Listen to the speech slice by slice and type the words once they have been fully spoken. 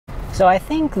So I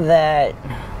think that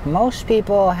most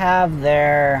people have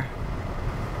their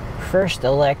first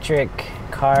electric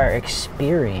car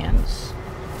experience.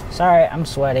 Sorry, I'm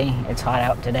sweaty. It's hot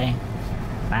out today.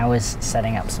 I was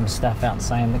setting up some stuff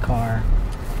outside in the car.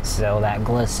 So that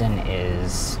glisten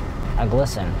is a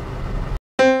glisten.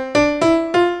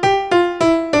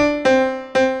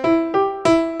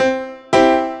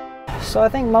 So I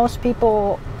think most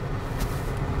people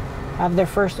have their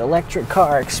first electric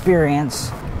car experience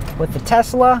with the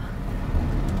Tesla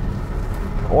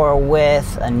or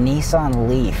with a Nissan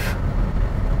Leaf.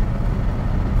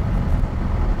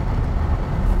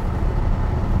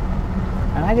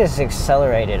 And I just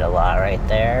accelerated a lot right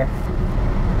there.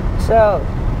 So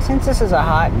since this is a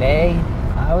hot day,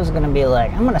 I was gonna be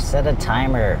like, I'm gonna set a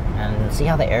timer and see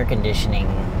how the air conditioning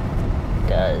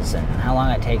does and how long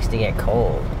it takes to get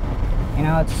cold. You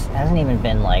know, it hasn't even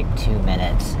been like 2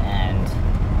 minutes, and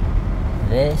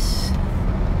this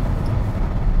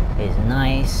is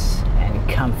nice and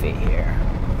comfy here.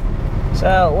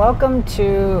 So, welcome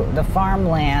to the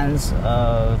farmlands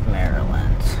of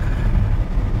Maryland.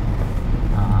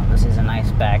 This is a nice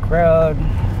back road.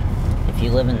 If you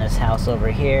live in this house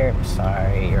over here,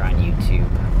 sorry, you're on YouTube.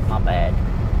 My bad.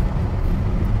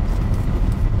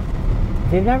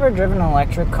 If you've never driven an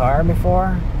electric car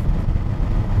before,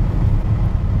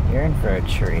 you're in for a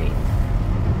treat.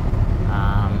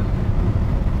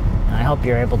 I hope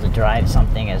you're able to drive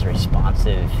something as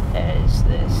responsive as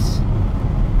this.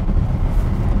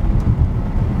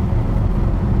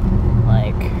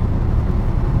 Like,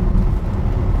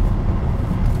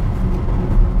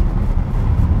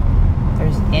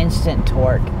 there's instant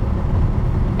torque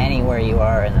anywhere you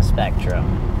are in the spectrum.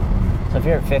 So if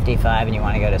you're at 55 and you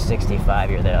want to go to 65,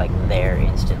 you're there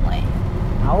instantly.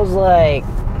 I was like,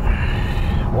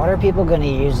 what are people going to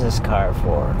use this car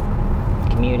for?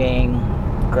 Commuting,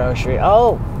 grocery.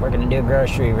 Oh, we're going to do a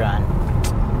grocery run.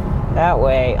 That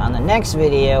way, on the next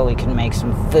video, we can make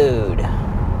some food.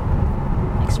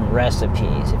 Make some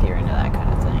recipes if you're into that kind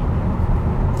of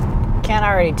thing. Can't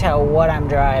already tell what I'm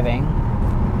driving.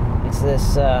 It's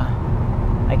this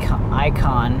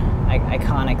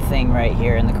iconic thing right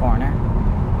here in the corner.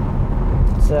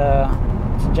 It's a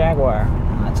Jaguar.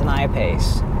 It's an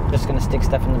iPace. Just gonna stick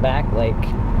stuff in the back like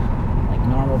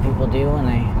normal people do when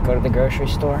they go to the grocery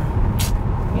store.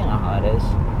 You know how it is.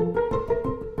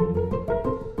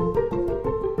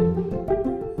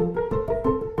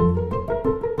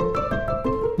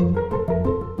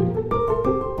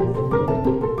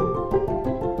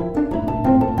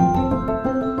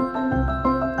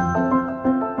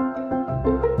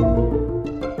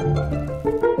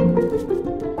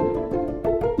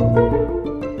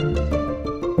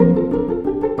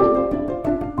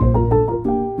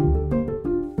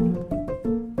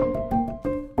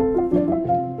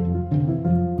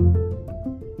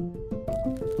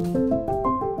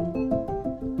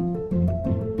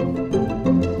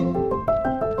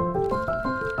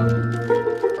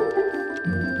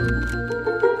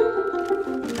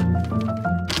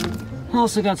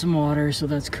 Also got some water, so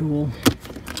that's cool.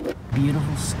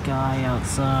 Beautiful sky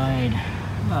outside.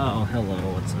 Oh, hello,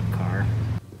 what's up, car?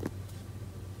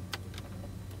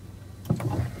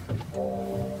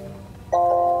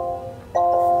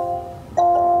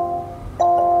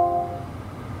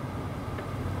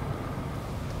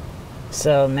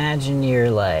 So imagine you're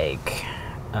like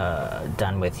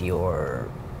done with your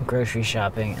grocery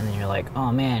shopping, and then you're like,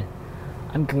 oh man,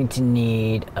 I'm going to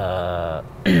need a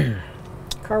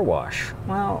car wash.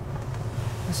 Well,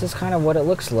 this is kind of what it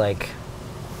looks like.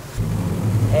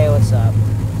 Hey, what's up?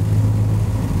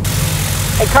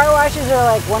 Hey, car washes are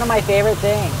like one of my favorite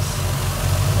things.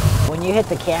 When you hit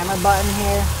the camera button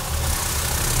here,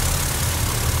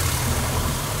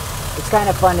 it's kind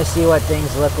of fun to see what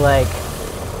things look like.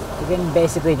 You can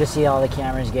basically just see all the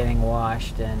cameras getting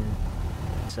washed. And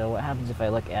so what happens if I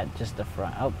look at just the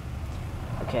front? Oh,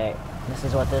 okay, this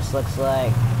is what this looks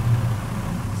like.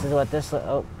 This is what this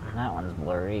oh, that one's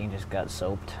blurry, just got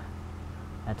soaped.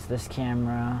 That's this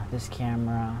camera,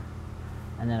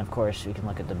 and then of course we can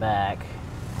look at the back.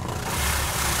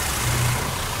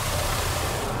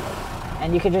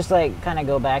 And you can just like kind of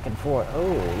go back and forth.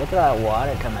 Oh, look at that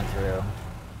water coming through.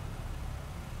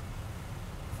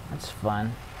 That's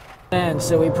fun. And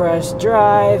so we press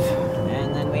drive,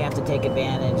 and then we have to take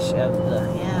advantage of the,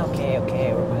 yeah,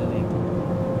 okay, we're moving.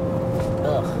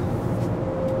 Ugh.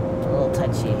 A little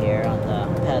touchy here on the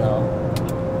pedal.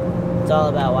 It's all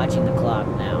about watching the clock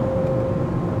now.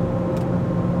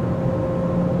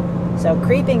 So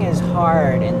creeping is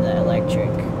hard in the electric.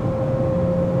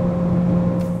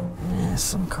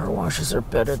 some car washes are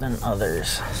better than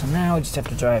others. So now we just have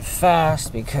to drive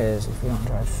fast, because if we don't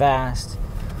drive fast,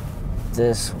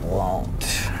 this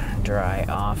won't dry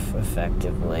off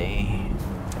effectively.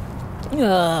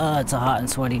 It's a hot and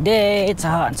sweaty day. It's a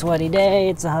hot and sweaty day.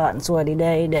 It's a hot and sweaty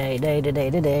day.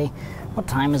 Today. What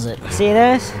time is it? See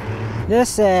this? This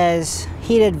says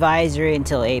heat advisory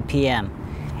until 8 p.m.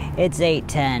 It's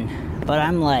 8:10, but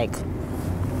I'm like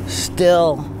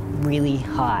still really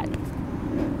hot.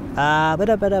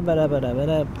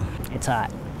 It's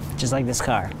hot, just like this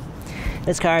car.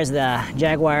 This car is the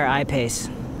Jaguar iPace.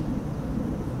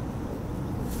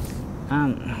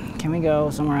 Can we go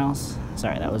somewhere else?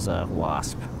 Sorry, that was a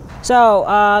wasp. So,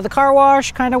 the car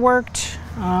wash kind of worked.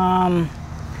 I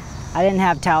didn't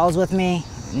have towels with me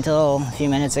until a few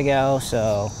minutes ago,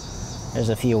 so there's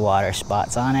a few water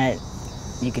spots on it.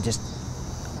 You could just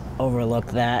overlook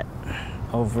that,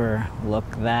 overlook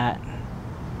that.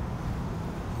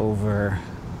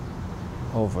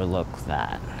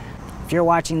 If you're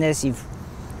watching this,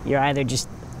 you're either just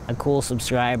a cool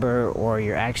subscriber, or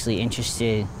you're actually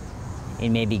interested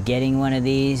in maybe getting one of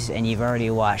these, and you've already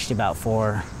watched about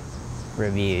 4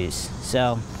 reviews.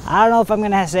 So I don't know if I'm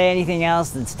gonna say anything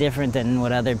else that's different than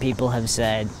what other people have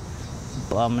said,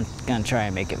 but I'm gonna try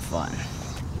and make it fun.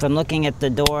 If I'm looking at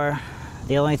the door,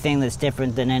 the only thing that's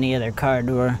different than any other car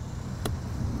door,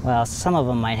 well, some of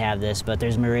them might have this, but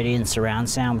there's Meridian surround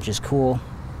sound, which is cool.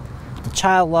 The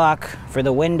child lock for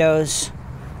the windows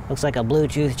looks like a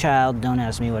Bluetooth child. Don't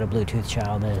ask me what a Bluetooth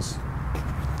child is.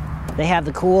 They have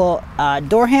the cool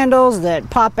door handles that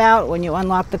pop out when you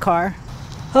unlock the car.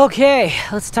 Okay,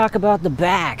 let's talk about the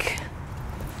back.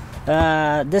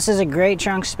 This is a great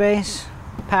trunk space.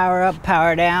 Power up,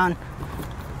 power down.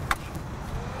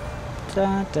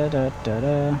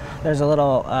 There's a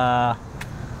little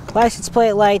license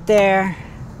plate light there,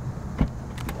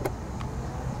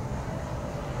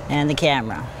 and the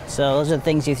camera. So those are the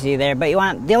things you see there. But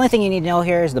the only thing you need to know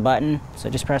here is the button. So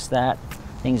just press that.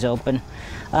 Thing's open.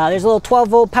 There's a little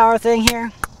 12-volt power thing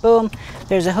here. Boom.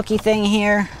 There's a hooky thing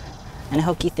here and a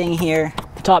hooky thing here.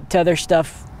 Top tether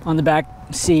stuff on the back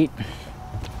seat.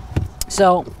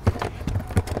 So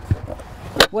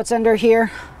what's under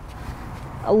here?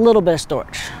 A little bit of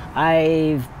storage.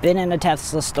 I've been in a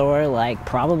Tesla store like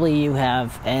probably you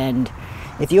have, and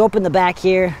if you open the back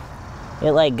here,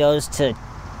 it like goes to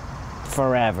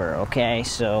forever, okay?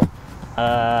 So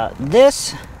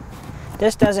this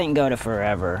doesn't go to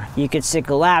forever. You could stick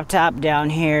a laptop down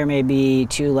here, maybe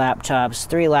 2 laptops,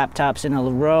 3 laptops in a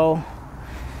row.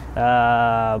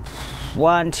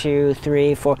 1, 2,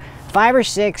 3, 4, 5 or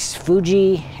 6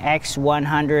 Fuji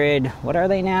X100, what are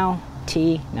they now?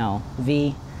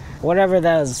 V, whatever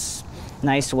those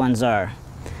nice ones are.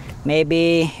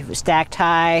 Maybe stacked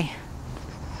high,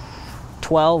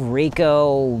 12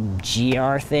 Ricoh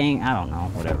GR thing, I don't know,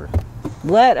 whatever.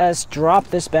 Let us drop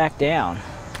this back down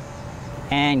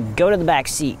and go to the back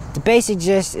seat. The basic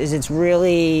gist is it's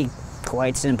really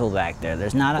quite simple back there.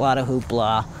 There's not a lot of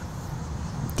hoopla,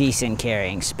 decent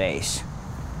carrying space.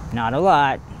 Not a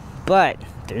lot, but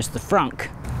there's the frunk.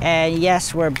 And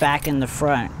yes, we're back in the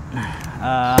front.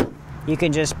 You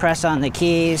can just press on the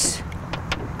keys,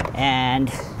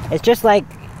 and it's just like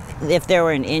if there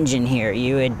were an engine here.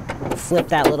 You would flip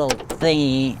that little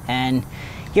thingy, and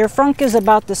your frunk is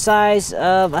about the size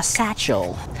of a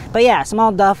satchel. But yeah,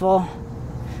 small duffel,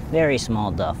 very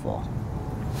small duffel.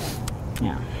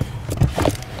 Yeah.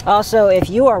 Also, if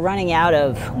you are running out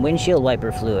of windshield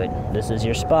wiper fluid, this is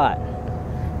your spot.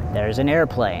 There's an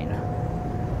airplane.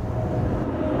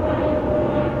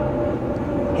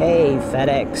 Hey,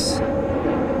 FedEx.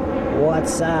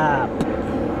 What's up?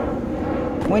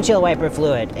 Windshield wiper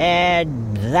fluid.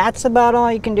 And that's about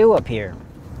all you can do up here.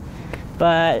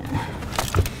 But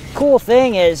cool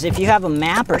thing is, if you have a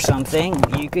map or something,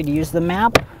 you could use the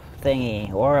map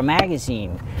thingy, or a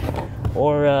magazine,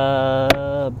 or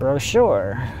a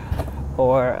brochure,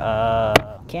 or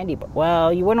a candy bar.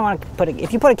 Well, you wouldn't want to put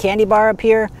if you put a candy bar up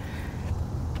here,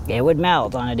 it would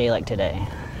melt on a day like today.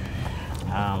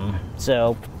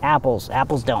 So apples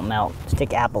don't melt.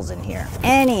 Stick apples in here.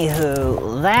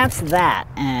 Anywho, that's that,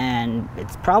 and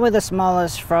it's probably the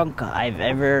smallest frunk I've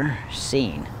ever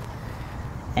seen.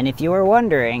 And if you were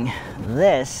wondering,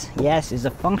 this, yes, is a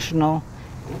functional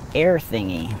air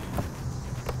thingy.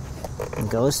 It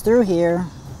goes through here,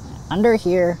 under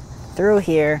here, through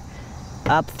here,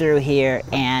 up through here,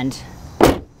 and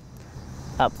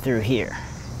up through here.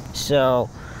 So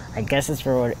I guess it's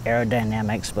for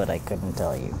aerodynamics, but I couldn't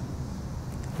tell you.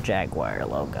 Jaguar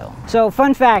logo. So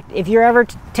fun fact, if you're ever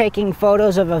taking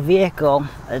photos of a vehicle,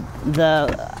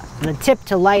 the tip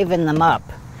to liven them up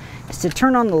is to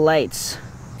turn on the lights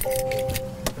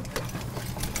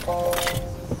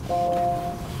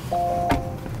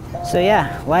So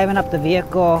yeah, liven up the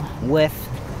vehicle with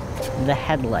the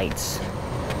headlights.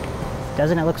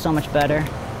 Doesn't it look so much better?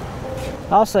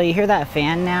 Also, you hear that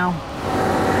fan now?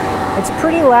 It's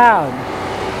pretty loud,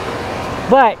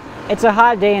 but it's a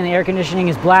hot day and the air conditioning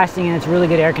is blasting and it's really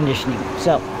good air conditioning.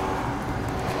 So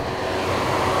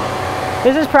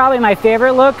this is probably my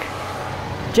favorite look.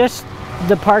 Just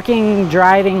the parking,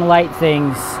 driving light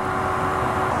things.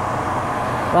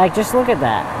 Like, just look at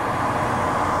that.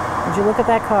 Would you look at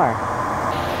that car?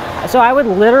 So I would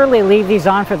literally leave these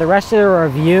on for the rest of the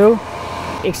review,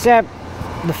 except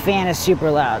the fan is super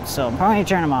loud, so I'm probably gonna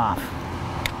turn them off.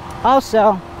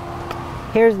 Also,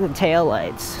 here's the tail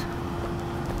lights.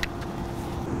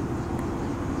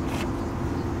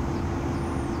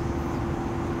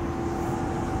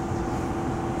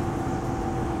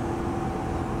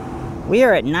 We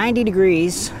are at 90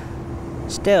 degrees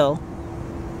still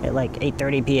at like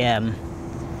 8:30 p.m.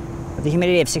 with a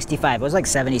humidity of 65. It was like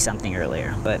 70 something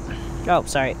earlier, but oh,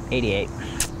 sorry, 88.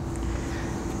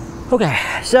 Okay,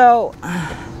 so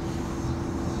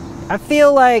I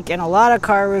feel like in a lot of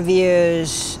car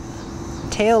reviews,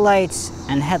 tail lights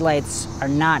and headlights are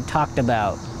not talked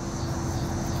about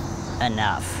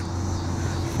enough.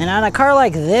 And on a car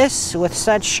like this with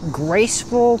such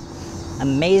graceful,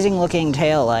 amazing looking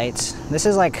tail lights, this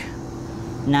is like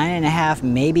 9.5,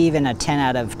 maybe even a 10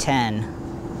 out of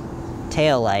 10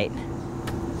 tail light.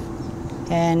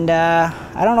 And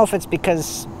I don't know if it's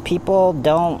because people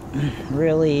don't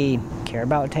really care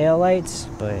about tail lights,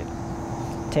 but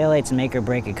tail lights make or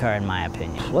break a car in my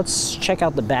opinion. Let's check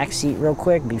out the back seat real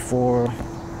quick before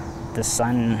the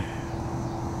sun,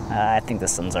 I think the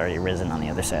sun's already risen on the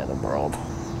other side of the world.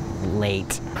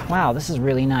 Late. Wow, this is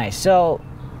really nice. So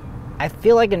I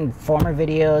feel like in former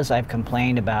videos I've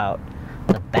complained about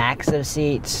the backs of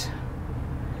seats.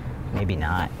 Maybe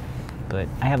not, but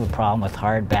I have a problem with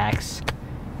hard backs.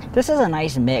 This is a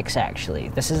nice mix actually.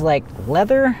 This is like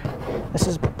leather, this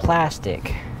is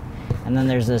plastic, and then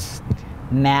there's this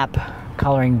map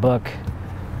coloring book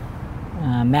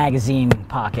magazine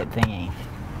pocket thingy.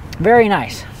 Very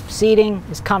nice. Seating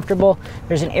is comfortable.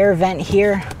 There's an air vent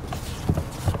here.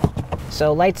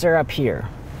 So lights are up here.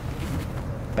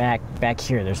 Back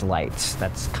here there's lights.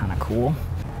 That's kind of cool.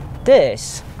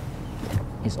 This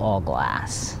is all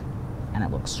glass and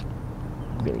it looks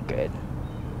really good.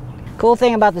 Cool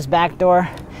thing about this back door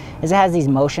is it has these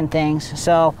motion things.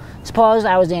 So suppose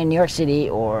I was in New York City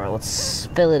or let's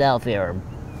Philadelphia or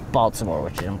Baltimore,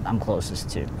 which I'm closest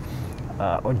to,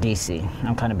 or DC.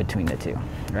 I'm kind of between the two,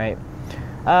 right?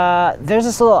 There's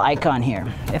this little icon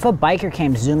here. If a biker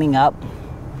came zooming up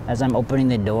as I'm opening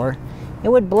the door, it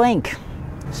would blink.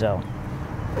 So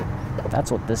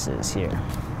that's what this is here.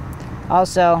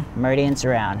 Also, Meridian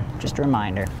Surround, just a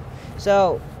reminder.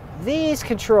 So these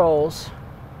controls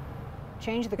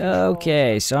change the controls.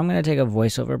 Okay, so I'm gonna take a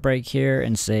voiceover break here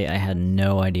and say I had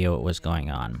no idea what was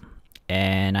going on.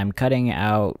 And I'm cutting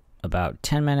out about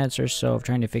 10 minutes or so of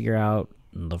trying to figure out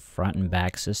the front and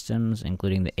back systems,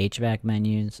 including the HVAC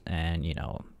menus. And, you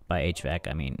know, by HVAC,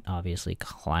 I mean, obviously,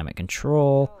 climate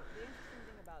control.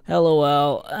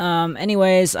 LOL.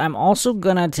 Anyways, I'm also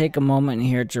gonna take a moment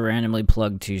here to randomly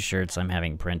plug 2 shirts I'm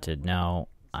having printed. No,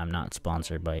 I'm not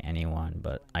sponsored by anyone,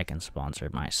 but I can sponsor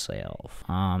myself.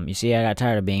 You see, I got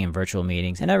tired of being in virtual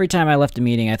meetings, and every time I left a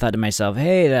meeting, I thought to myself,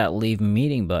 hey, that leave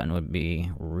meeting button would be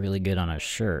really good on a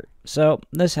shirt. So,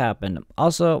 this happened.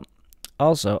 Also,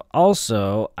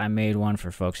 I made one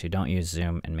for folks who don't use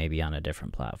Zoom and maybe on a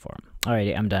different platform.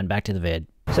 Alrighty, I'm done. Back to the vid.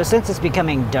 So since it's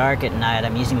becoming dark at night,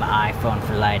 I'm using my iPhone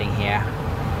for lighting here.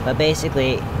 But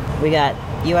basically, we got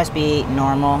USB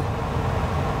normal,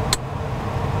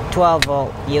 12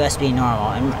 volt USB normal,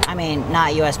 and I mean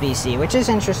not USB-C, which is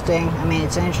interesting. I mean,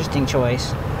 it's an interesting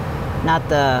choice. Not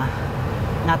the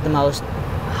most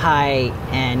high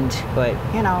end, but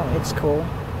you know, it's cool.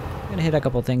 I'm gonna hit a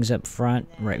couple things up front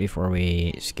right before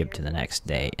we skip to the next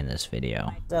day in this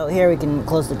video. So here we can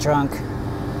close the trunk.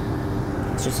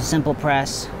 It's just a simple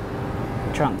press.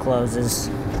 The trunk closes.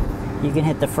 You can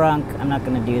hit the frunk. I'm not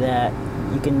gonna do that.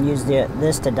 You can use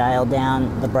this to dial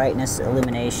down the brightness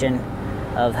illumination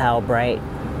of how bright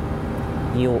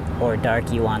you or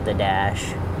dark you want the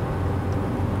dash.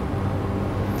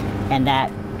 And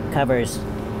that covers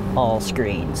all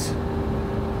screens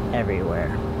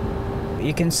everywhere.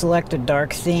 You can select a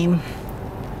dark theme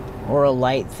or a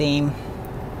light theme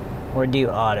or do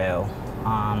auto.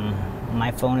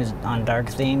 My phone is on dark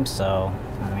theme, so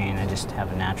I mean, I just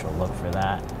have a natural look for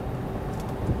that.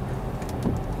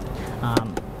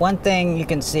 One thing you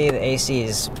can see, the AC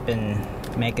has been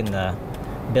making the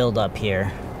build up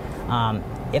here.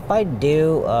 If I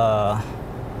do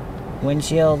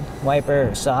windshield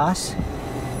wiper sauce,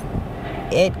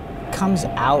 it comes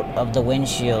out of the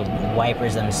windshield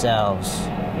wipers themselves,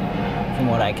 from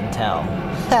what I can tell,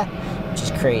 which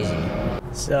is crazy.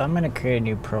 So I'm gonna create a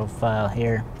new profile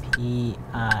here,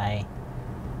 P-I-E-T-E-R.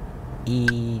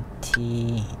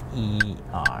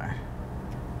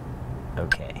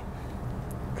 Okay,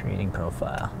 creating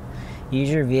profile. Use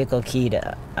your vehicle key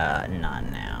to,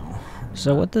 none now.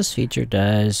 So what this feature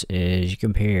does is you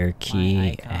compare your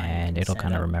key and it'll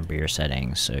kind of remember your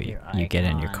settings. So you get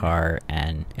in your car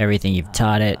and everything you've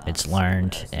taught it, it's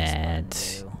learned, and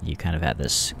you kind of have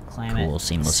this cool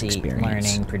seamless experience.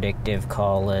 Learning, predictive,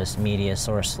 call list, media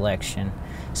source selection.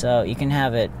 So you can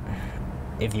have it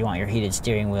if you want your heated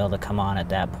steering wheel to come on at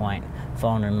that point.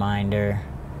 Phone reminder.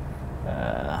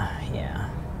 Yeah.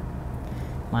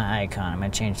 My icon, I'm gonna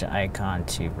change the icon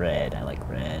to red. I like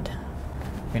red.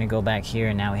 We're gonna go back here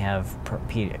and now we have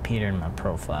Peter in my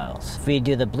profiles. If we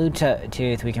do the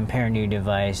Bluetooth, we compare new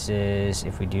devices.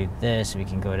 If we do this, we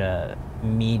can go to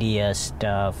media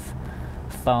stuff,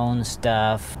 phone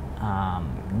stuff,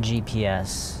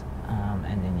 GPS,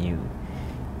 and then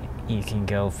you can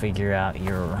go figure out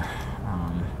your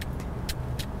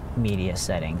media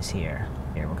settings here.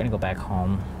 Here, we're gonna go back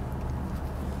home.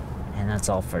 And that's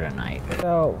all for tonight.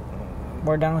 So,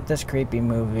 we're done with this creepy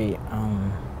movie.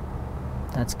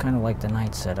 That's kind of like the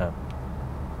night setup.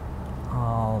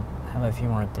 I'll have a few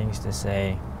more things to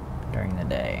say during the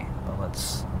day, but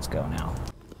let's go now.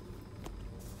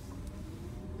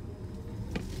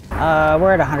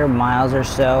 We're at 100 miles or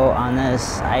so on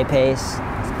this iPace.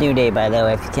 It's new day, by the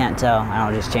way, if you can't tell. I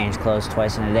don't just change clothes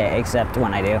twice in a day, except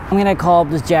when I do. I'm gonna call up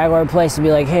this Jaguar place and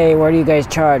be like, hey, where do you guys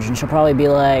charge? And she'll probably be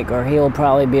like, or he'll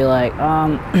probably be like,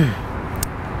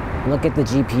 look at the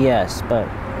GPS, but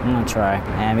I'm gonna try.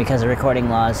 And because of recording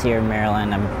laws here in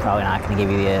Maryland, I'm probably not gonna give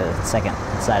you the second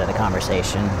side of the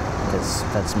conversation, because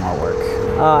that's more work.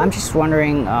 I'm just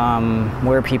wondering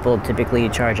where people typically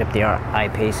charge up the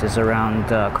iPaces around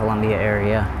the Columbia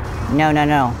area.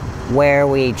 No. Where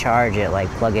we charge it, like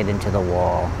plug it into the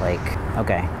wall. Like,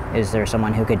 okay, is there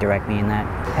someone who could direct me in that?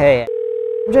 Hey,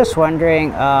 I'm just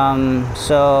wondering,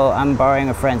 so I'm borrowing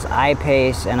a friend's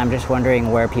iPace, and I'm just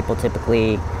wondering where people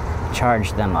typically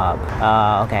charge them up.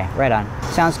 Okay, right on.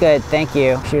 Sounds good, thank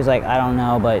you. She was like, I don't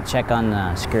know, but check on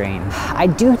the screen. I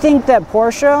do think that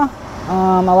Porsche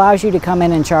allows you to come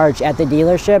in and charge at the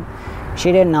dealership.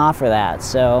 She didn't offer that,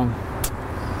 so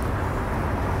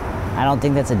I don't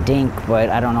think that's a dink, but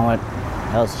I don't know what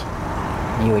else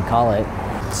you would call it.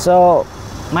 So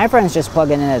my friend's just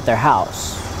plugging in at their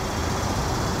house,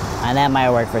 and that might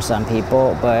work for some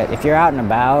people, but if you're out and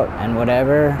about and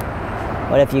whatever,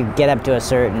 what if you get up to a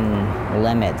certain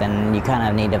limit, then you kind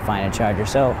of need to find a charger.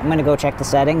 So I'm gonna go check the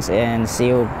settings and see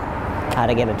how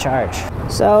to get a charge.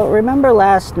 So remember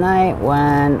last night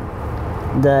when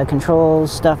the control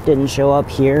stuff didn't show up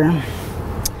here?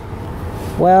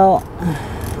 Well,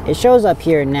 it shows up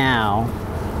here now,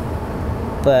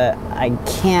 but I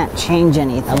can't change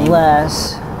anything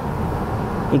unless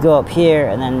you go up here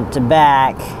and then to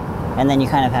back, and then you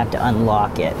kind of have to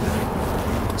unlock it.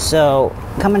 So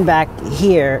coming back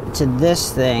here to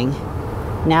this thing,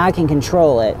 now I can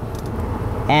control it,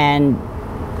 and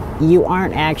you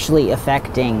aren't actually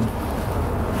affecting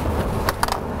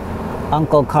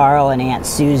Uncle Carl and Aunt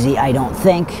Susie, I don't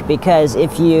think, because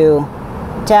if you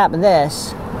tap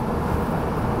this,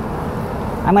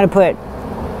 I'm gonna put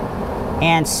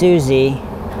Aunt Susie,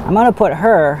 I'm gonna put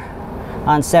her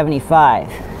on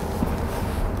 75.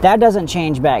 That doesn't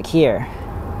change back here.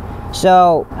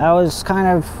 So I was kind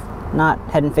of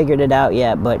hadn't figured it out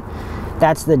yet, but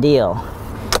that's the deal.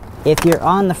 If you're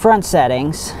on the front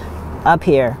settings up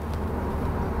here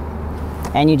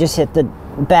and you just hit the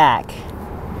back,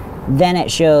 then it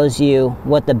shows you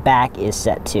what the back is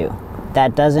set to.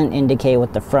 That doesn't indicate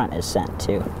what the front is set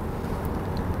to.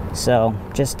 So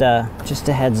just a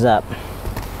heads up.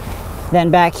 Then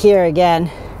back here again,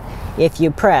 if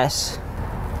you press,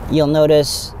 you'll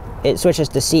notice it switches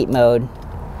to seat mode,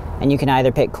 and you can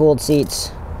either pick cooled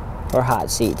seats or hot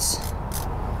seats.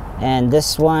 And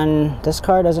this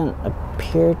car doesn't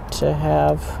appear to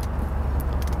have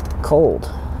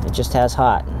cold, it just has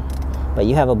hot. But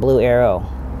you have a blue arrow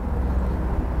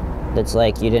that's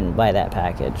like you didn't buy that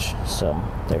package, so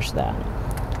there's that.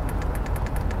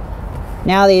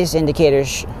 Now these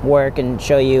indicators work and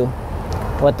show you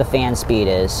what the fan speed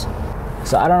is.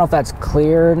 So I don't know if that's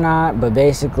clear or not, but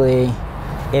basically,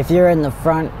 if you're in the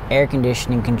front air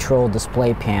conditioning control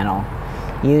display panel,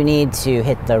 you need to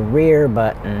hit the rear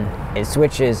button. It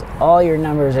switches all your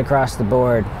numbers across the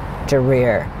board to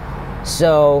rear.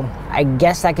 So I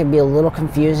guess that could be a little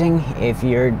confusing if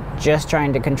you're just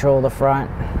trying to control the front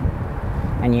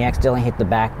and you accidentally hit the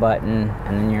back button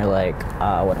and then you're like,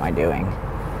 what am I doing?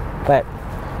 But,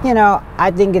 you know,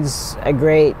 I think it's a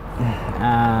great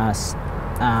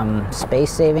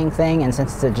space-saving thing, and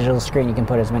since it's a digital screen, you can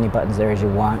put as many buttons there as you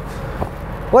want.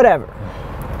 Whatever.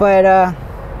 But,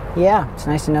 yeah, it's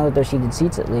nice to know that there's heated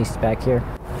seats at least back here.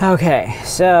 Okay,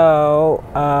 so,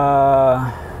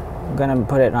 I'm gonna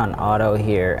put it on auto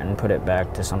here and put it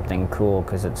back to something cool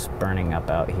because it's burning up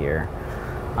out here.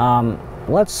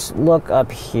 Let's look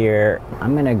up here.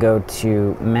 I'm gonna go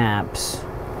to maps,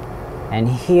 and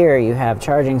here you have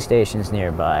charging stations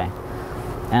nearby,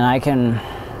 and I can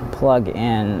plug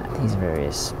in these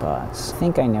various spots. I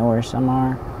think I know where some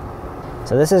are.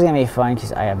 So this is gonna be fun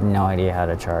because I have no idea how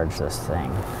to charge this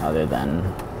thing other than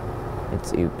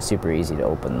it's super easy to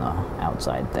open the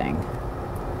outside thing.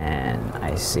 And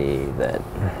I see that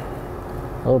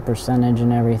low percentage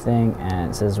and everything,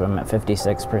 and it says I'm at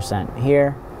 56%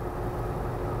 here.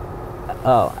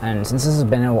 Oh, and since this has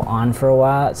been on for a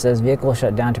while, it says vehicle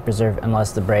shut down to preserve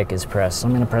unless the brake is pressed. So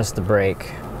I'm gonna press the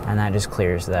brake, and that just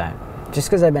clears that. Just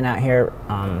because I've been out here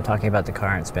talking about the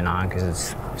car and it's been on because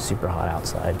it's super hot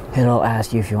outside. It'll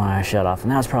ask you if you want to shut off,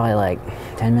 and that was probably like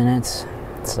 10 minutes.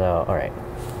 So, all right,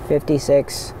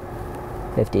 56,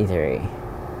 53.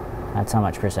 That's how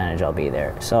much percentage I'll be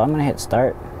there. So I'm gonna hit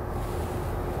start.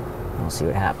 We'll see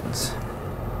what happens.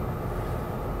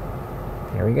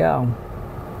 Here we go.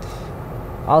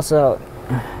 Also,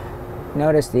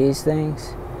 notice these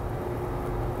things.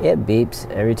 It beeps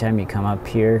every time you come up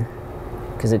here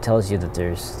because it tells you that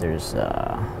there's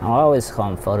I'll always call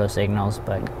them photo signals,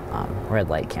 but red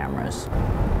light cameras.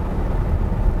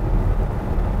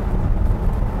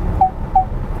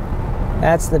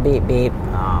 That's the beep beep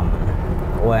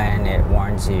when it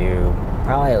warns you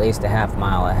probably at least a half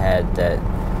mile ahead that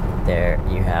there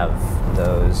you have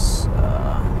those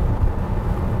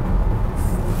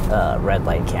red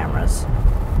light cameras.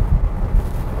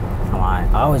 I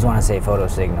always want to say photo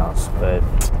signals, but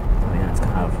I mean that's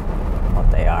kind of what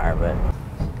they are. But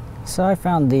so I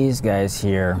found these guys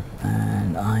here,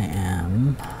 and I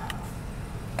am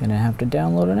gonna have to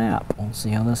download an app. We'll see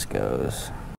how this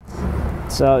goes.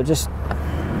 So just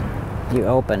you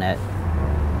open it,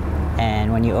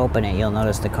 and when you open it, you'll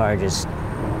notice the car just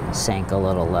sank a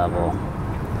little level.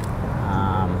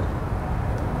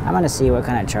 I'm gonna see what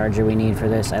kind of charger we need for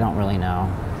this. I don't really know.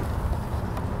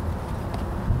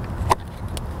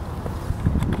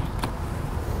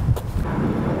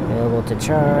 Available to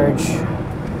charge.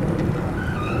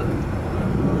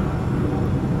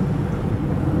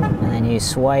 And then you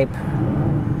swipe.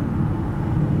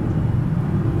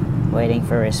 Waiting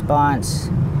for response.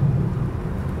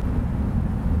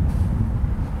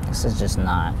 This is just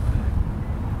not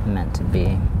meant to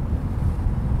be.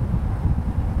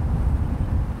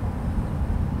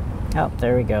 Oh,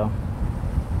 there we go.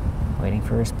 Waiting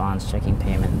for response, checking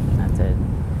payment method.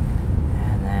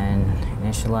 And then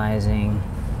initializing.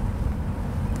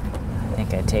 I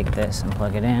think I take this and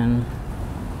plug it in.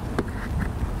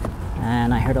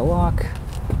 And I heard a lock.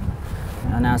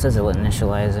 Oh, now it says it was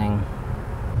initializing.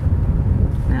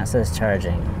 Now it says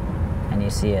charging. And you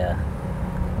see a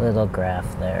little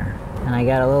graph there. And I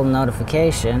got a little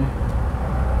notification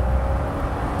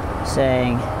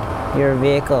saying your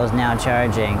vehicle is now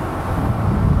charging.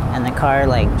 And the car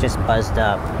like just buzzed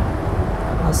up.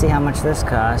 I'll see how much this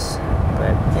costs,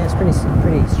 but yeah, it's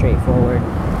pretty straightforward.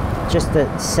 Just the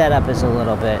setup is a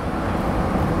little bit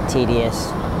tedious.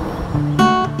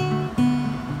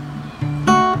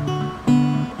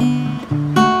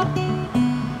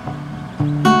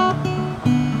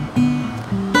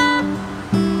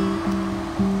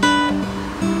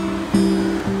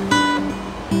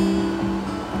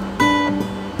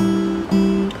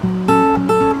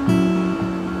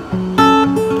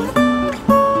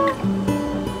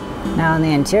 Now in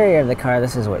the interior of the car,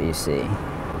 this is what you see.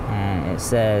 And it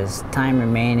says time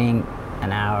remaining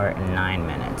 1 hour and 9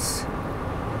 minutes.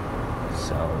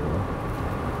 So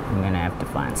I'm gonna have to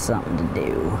find something to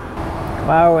do.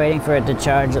 While we're waiting for it to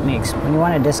charge, let me explain. When you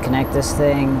want to disconnect this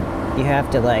thing, you have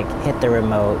to like hit the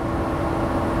remote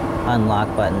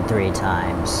unlock button 3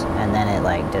 times, and then it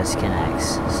like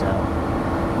disconnects. So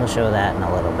we'll show that in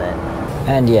a little bit.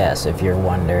 And yes, if you're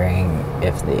wondering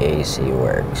if the AC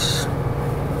works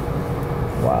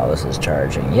while this is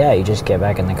charging, yeah, you just get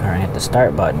back in the car and hit the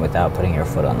start button without putting your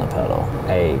foot on the pedal.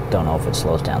 I don't know if it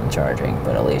slows down the charging,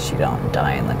 but at least you don't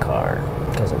die in the car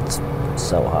because it's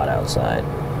so hot outside.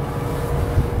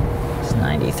 It's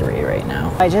 93 right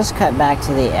now. I just cut back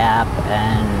to the app,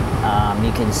 and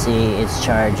you can see it's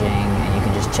charging, and you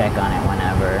can just check on it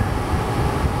whenever.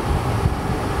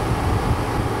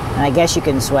 And I guess you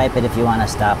can swipe it if you want to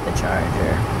stop the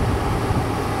charger.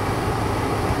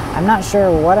 I'm not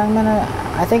sure what I'm gonna...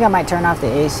 I think I might turn off the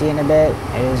AC in a bit.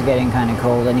 It is getting kind of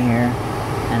cold in here.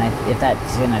 And if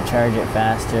that's gonna charge it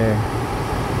faster,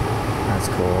 that's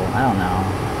cool. I don't know.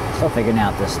 Still figuring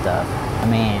out this stuff. I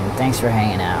mean, thanks for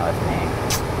hanging out with me.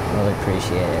 Really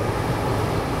appreciate it.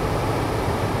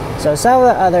 So some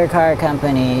of the other car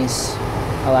companies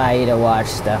allow you to watch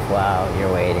stuff while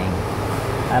you're waiting.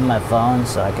 I have my phone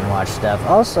so I can watch stuff.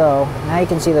 Also, now you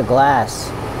can see the glass.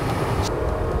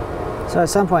 So at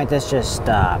some point this just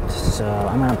stopped. So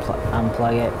I'm gonna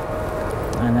unplug it.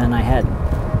 And then I had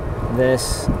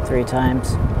this 3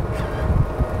 times.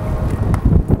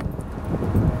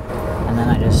 And then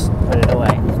I just put it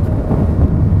away.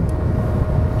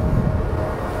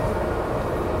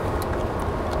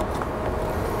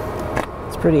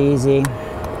 Pretty easy.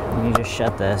 You just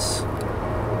shut this.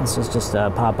 This is just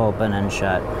pop open and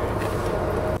shut.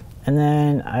 And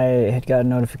then I had got a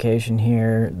notification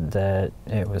here that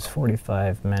it was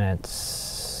 45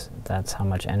 minutes. That's how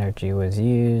much energy was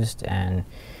used, and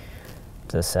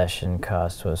the session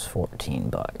cost was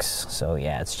 14 bucks. So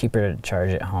yeah, it's cheaper to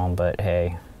charge at home, but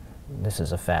hey, this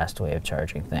is a fast way of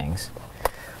charging things.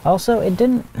 Also, it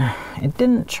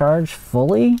didn't charge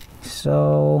fully,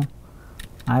 so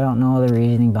I don't know the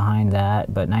reasoning behind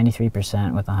that, but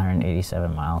 93% with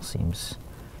 187 miles seems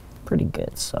pretty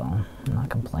good, so I'm not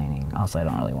complaining. Also, I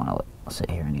don't really want to sit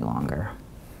here any longer.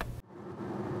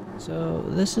 So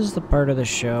this is the part of the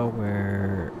show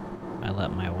where I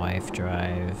let my wife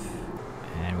drive,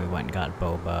 and we went and got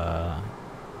boba,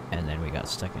 and then we got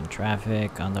stuck in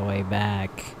traffic on the way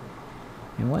back.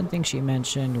 And one thing she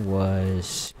mentioned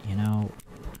was, you know,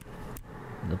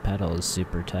 the pedal is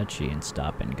super touchy and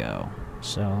stop and go.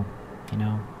 So, you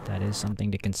know, that is something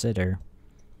to consider.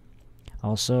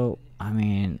 Also, I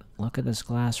mean, look at this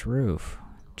glass roof.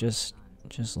 Just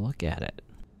look at it.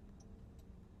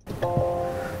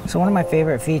 So one of my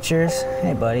favorite features,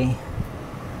 hey buddy,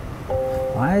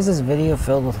 why is this video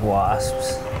filled with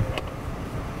wasps?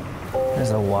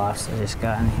 There's a wasp I just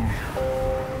got in here.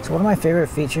 So one of my favorite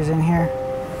features in here,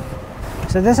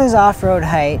 so this is off-road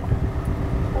height.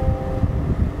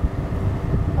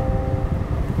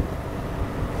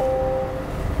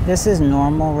 This is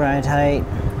normal ride height.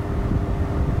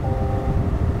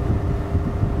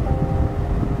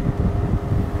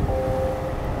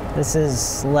 This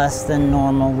is less than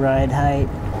normal ride height.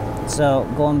 So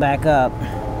going back up,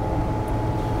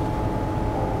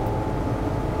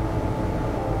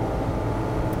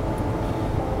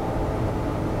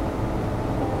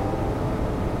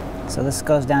 so this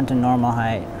goes down to normal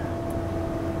height,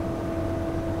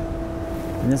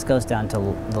 and this goes down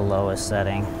to the lowest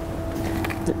setting.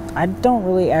 I don't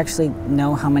really actually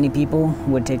know how many people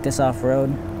would take this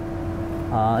off-road.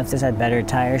 If this had better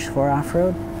tires for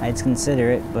off-road, I'd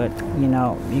consider it, but you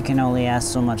know, you can only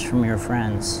ask so much from your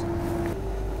friends.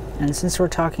 And since we're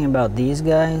talking about these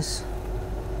guys,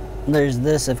 there's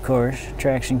this, of course,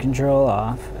 traction control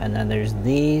off, and then there's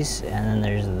these, and then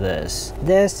there's this.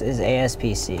 This is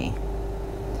ASPC.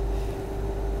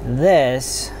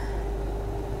 This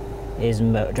is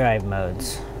drive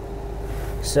modes.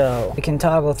 So we can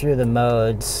toggle through the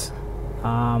modes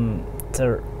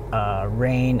to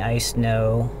rain, ice,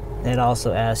 snow. It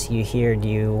also asks you here, do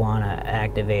you want to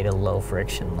activate a low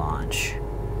friction launch?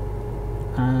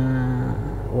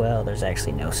 Well, there's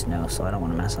actually no snow, so I don't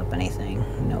want to mess up anything.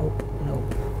 Nope.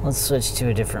 Let's switch to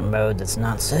a different mode that's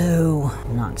not so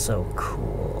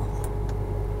cool.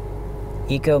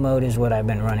 Eco mode is what I've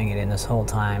been running it in this whole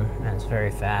time, and it's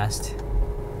very fast.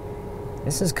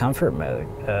 This is comfort mode.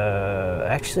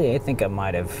 Actually, I think I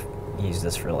might have used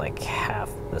this for like half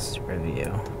this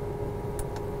review.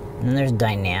 And then there's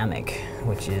dynamic,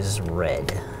 which is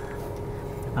red.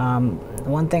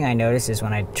 One thing I noticed is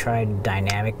when I tried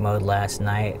dynamic mode last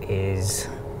night is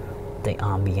the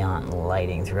ambient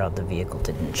lighting throughout the vehicle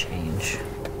didn't change.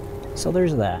 So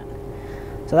there's that.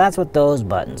 So that's what those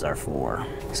buttons are for.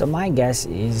 So my guess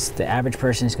is the average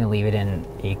person is going to leave it in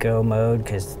eco mode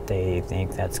because they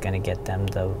think that's going to get them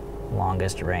the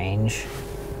longest range,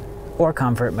 or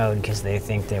comfort mode because they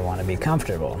think they want to be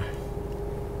comfortable.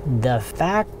 The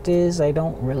fact is, I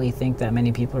don't really think that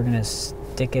many people are going to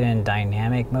stick it in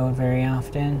dynamic mode very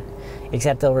often,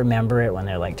 except they'll remember it when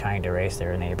they're like trying to race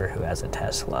their neighbor who has a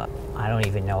Tesla. I don't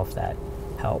even know if that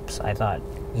helps. I thought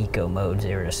eco mode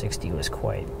 0 to 60 was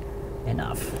quite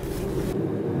enough.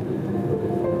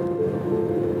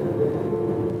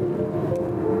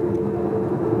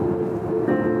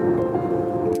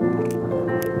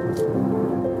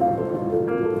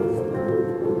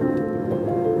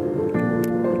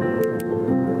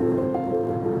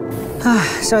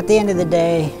 So at the end of the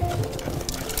day,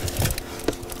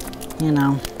 you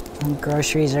know, when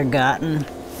groceries are gotten,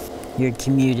 your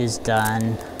commute is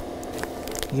done,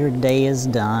 your day is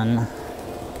done,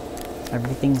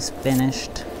 everything's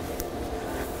finished,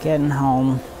 getting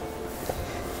home,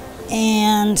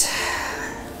 and,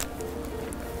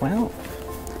 well,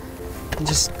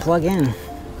 just plug in.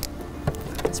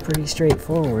 It's pretty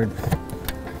straightforward.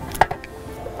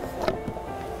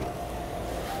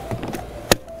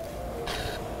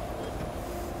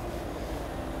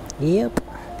 Yep.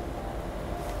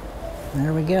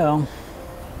 There we go.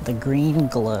 The green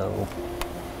glow.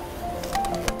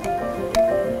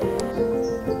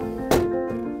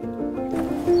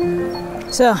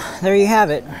 So, there you have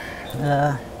it.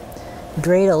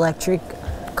 Great electric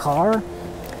car.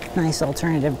 Nice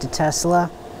alternative to Tesla.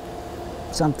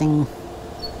 Something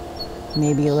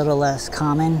maybe a little less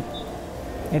common.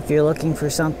 If you're looking for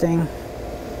something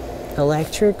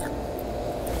electric,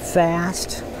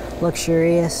 fast,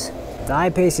 luxurious, the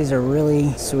iPace is a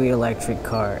really sweet electric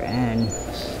car. And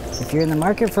if you're in the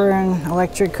market for an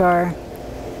electric car,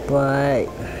 but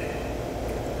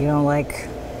you don't like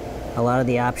a lot of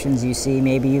the options you see,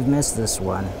 maybe you've missed this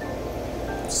one.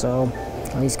 So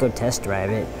at least go test drive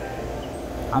it.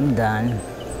 I'm done.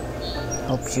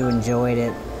 Hope you enjoyed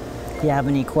it. If you have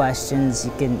any questions,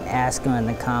 you can ask them in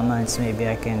the comments. Maybe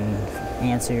I can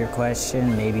answer your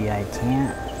question, maybe I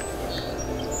can't.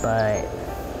 But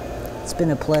it's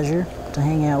been a pleasure to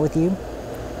hang out with you.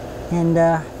 And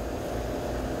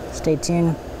stay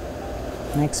tuned.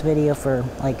 Next video for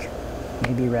like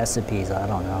maybe recipes, I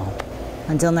don't know.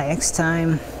 Until next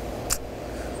time,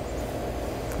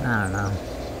 I don't know.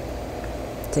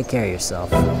 Take care of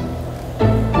yourself.